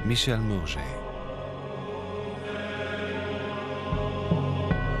Michel Mourget.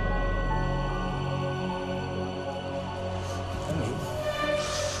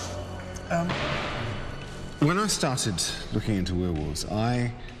 When I started looking into werewolves,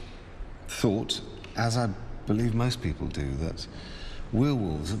 I thought, as I believe most people do, that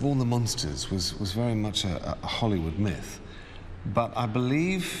werewolves, of all the monsters, was very much a Hollywood myth. But I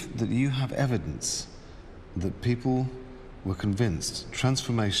believe that you have evidence that people were convinced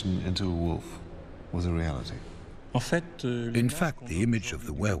transformation into a wolf was a reality. In fact, the image of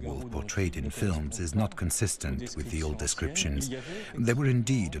the werewolf portrayed in films is not consistent with the old descriptions. There were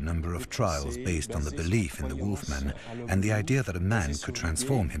indeed a number of trials based on the belief in the wolfman and the idea that a man could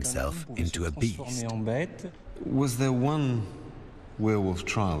transform himself into a beast. Was there one werewolf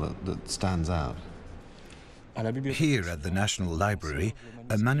trial that stands out? Here at the National Library,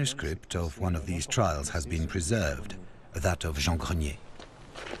 a manuscript of one of these trials has been preserved, that of Jean Grenier.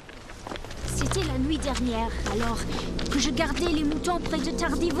 C'était la nuit dernière, alors que je gardais les moutons près de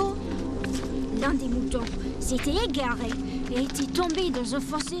Tardiveau. L'un des moutons s'était égaré et était tombé dans un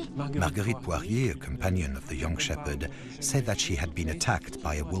fossé. Marguerite Poirier, a companion of the young shepherd, said that she had been attacked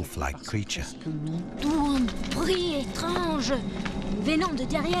by a wolf-like creature. D'où un bruit étrange venant de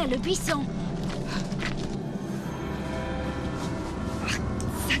derrière le buisson.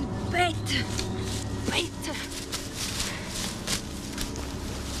 Sale bête! Bête!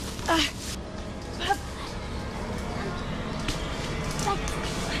 Ah!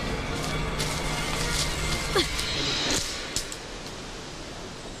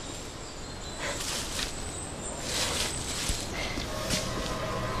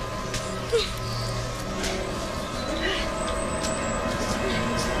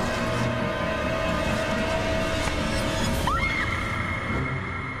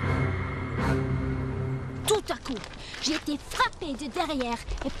 Tout à coup, j'ai été frappée de derrière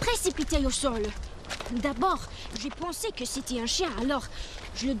et précipitée au sol. D'abord, j'ai pensé que c'était un chien, alors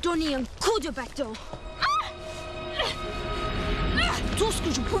je lui donnais un coup de bâton. Tout ce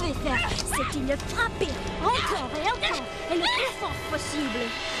que je pouvais faire, c'était le frapper encore et encore, et le plus fort possible.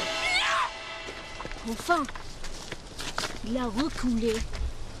 Enfin, il a reculé,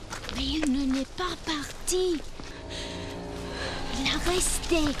 mais il n'est pas parti. Il a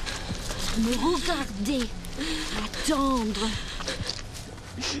resté, me regarder, attendre.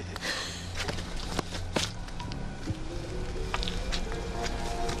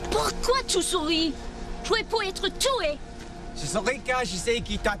 Pourquoi tu souris? Tu es pour être tué. Je saurais quand je sais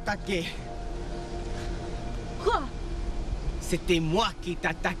qui t'a attaqué. Quoi? C'était moi qui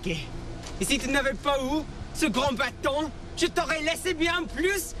t'attaquais. Et si tu n'avais pas eu ce grand bâton, je t'aurais laissé bien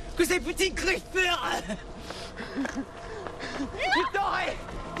plus que ces petits griffeurs. Je t'aurais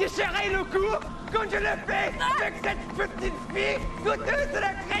déchiré le cou comme je le fais avec cette petite fille goûteuse de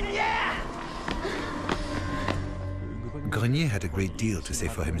la crinière. Grenier had a great deal to say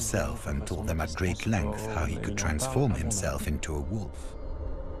for himself and told them at great length how he could transform himself into a wolf.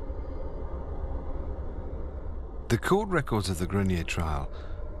 The court records of the Grenier trial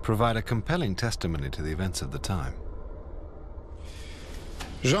provide a compelling testimony to the events of the time.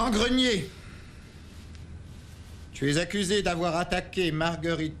 Jean Grenier, tu es accusé d'avoir attaqué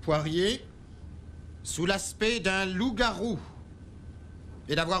Marguerite Poirier sous l'aspect d'un loup-garou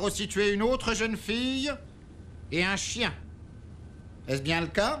et d'avoir aussi tué une autre jeune fille et un chien. Est-ce bien le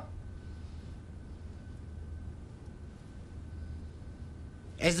cas?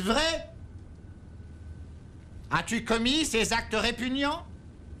 Est-ce vrai? As-tu commis ces actes répugnants?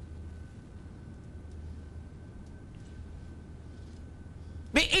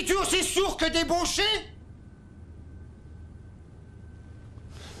 Mais es-tu aussi sourd que débauché?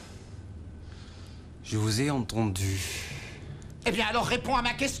 Je vous ai entendu. Eh bien alors réponds à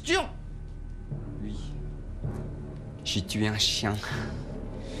ma question. Oui. J'ai tué un chien.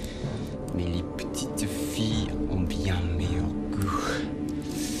 Mais les petites filles ont bien meilleur goût.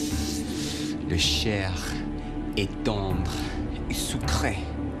 Le chair est tendre et sucré.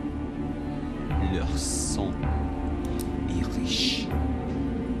 Leur sang est riche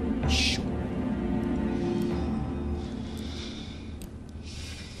et chaud.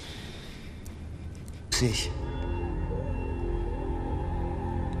 C'est...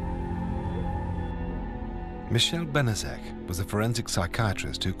 Michel Benazek was a forensic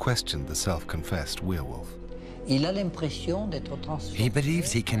psychiatrist who questioned the self-confessed werewolf. He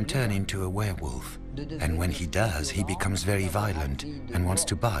believes he can turn into a werewolf, and when he does, he becomes very violent and wants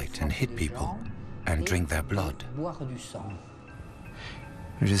to bite and hit people and drink their blood.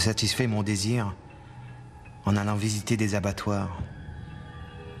 Je satisfais mon désir en allant visiter des abattoirs,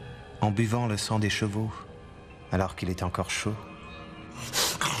 en buvant le sang des chevaux alors qu'il est encore chaud.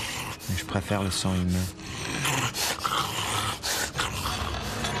 Mais je préfère le sang humain.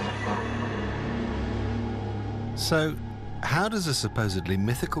 So, how does a supposedly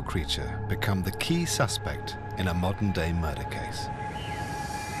mythical creature become the key suspect in a modern-day murder case?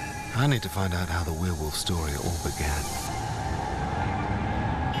 I need to find out how the werewolf story all began.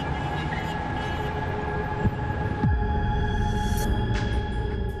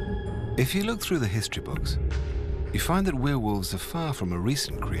 If you look through the history books, you find that werewolves are far from a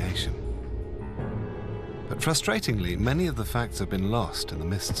recent creation. But frustratingly, many of the facts have been lost in the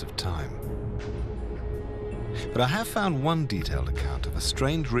mists of time. But I have found one detailed account of a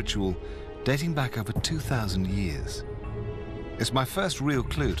strange ritual dating back over 2,000 years. It's my first real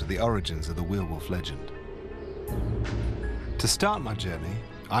clue to the origins of the werewolf legend. To start my journey,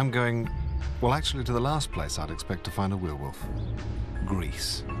 I'm going, well, actually to the last place I'd expect to find a werewolf: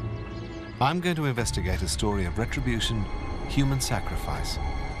 Greece. I'm going to investigate a story of retribution, human sacrifice,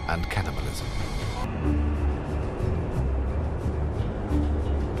 and cannibalism.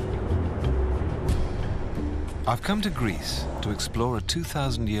 I've come to Greece to explore a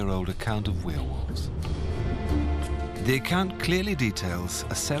 2,000-year-old account of werewolves. The account clearly details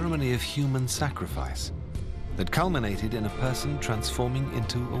a ceremony of human sacrifice that culminated in a person transforming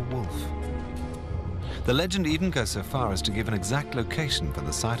into a wolf. The legend even goes so far as to give an exact location for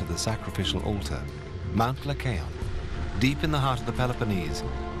the site of the sacrificial altar, Mount Lycaon, deep in the heart of the Peloponnese,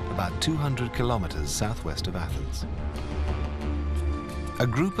 about 200 kilometers southwest of Athens. A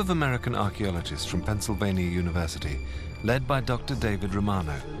group of American archaeologists from Pennsylvania University, led by Dr. David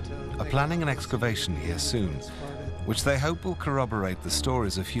Romano, are planning an excavation here soon, which they hope will corroborate the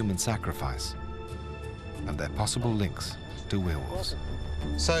stories of human sacrifice and their possible links to werewolves.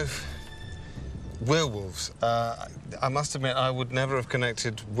 So, werewolves. I must admit, I would never have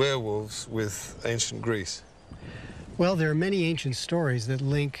connected werewolves with ancient Greece. Well, there are many ancient stories that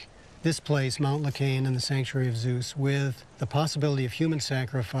link this place, Mount Lycaon and the Sanctuary of Zeus, with the possibility of human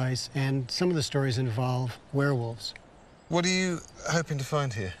sacrifice, and some of the stories involve werewolves. What are you hoping to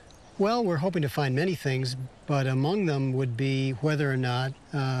find here? Well, we're hoping to find many things, but among them would be whether or not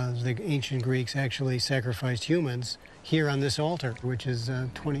the ancient Greeks actually sacrificed humans here on this altar, which is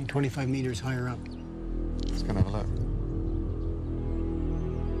 25 meters higher up. Let's go and have a look.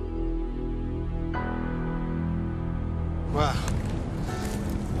 Wow.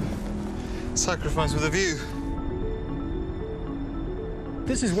 Sacrifice with a view.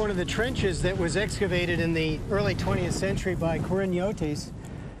 This is one of the trenches that was excavated in the early 20th century by Koriniotes.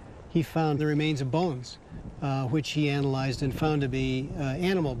 He found the remains of bones, which he analyzed and found to be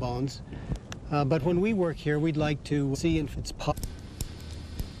animal bones. But when we work here, we'd like to see if it's possible.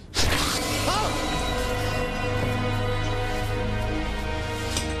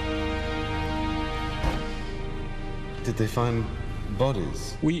 Did they find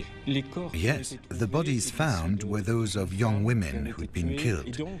bodies? Yes, the bodies found were those of young women who'd been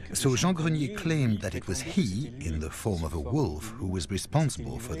killed. So Jean Grenier claimed that it was he, in the form of a wolf, who was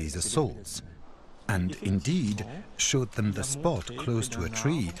responsible for these assaults. And indeed showed them the spot close to a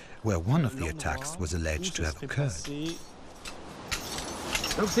tree where one of the attacks was alleged to have occurred.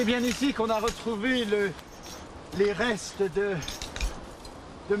 Donc c'est bien ici qu'on a retrouvé les restes de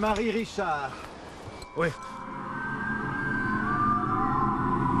Marie Richard. Oui.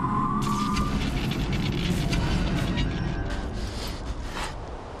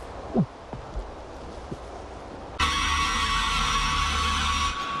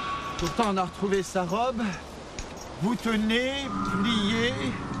 Pourtant, on a retrouvé sa robe, boutonnée, pliée,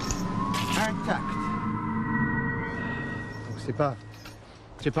 intacte. Donc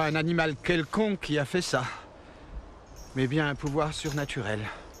c'est pas un animal quelconque qui a fait ça, mais bien un pouvoir surnaturel.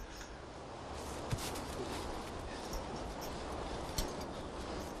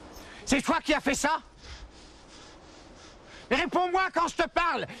 C'est toi qui as fait ça? Mais réponds-moi quand je te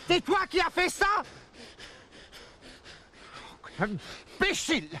parle! C'est toi qui as fait ça?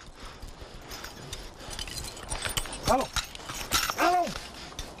 Imbécile! Allons! Allons!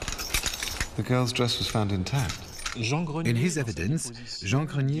 The girl's dress was found intact. In his evidence, Jean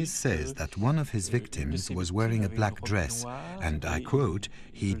Grenier says that one of his victims was wearing a black dress, and I quote,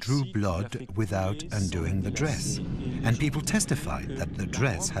 he drew blood without undoing the dress. And people testified that the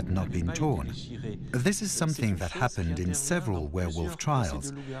dress had not been torn. This is something that happened in several werewolf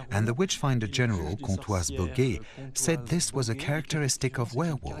trials, and the witchfinder general, Comtoise Boguet, said this was a characteristic of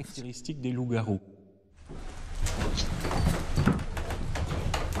werewolves.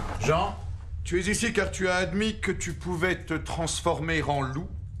 Jean, tu es ici car tu as admis que tu pouvais te transformer en loup,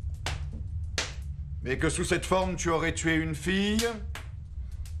 mais que sous cette forme tu aurais tué une fille,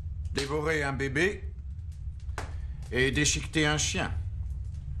 dévoré un bébé et déchiqueté un chien.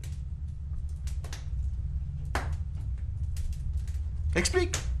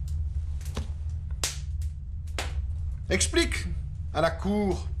 Explique. Explique à la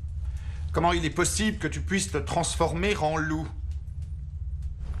cour comment il est possible que tu puisses te transformer en loup.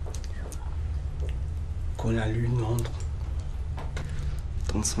 Quand la lune entre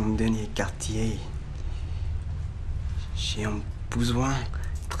dans son dernier quartier, j'ai un besoin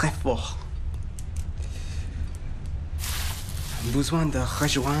très fort. Un besoin de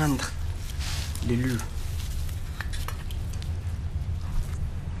rejoindre les loups.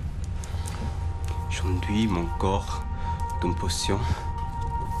 J'enduis mon corps d'une potion.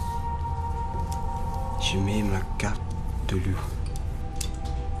 Je mets ma cape de loup.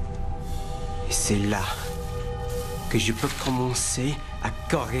 Et c'est là que je peux commencer à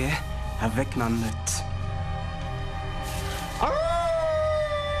courir avec ma meute.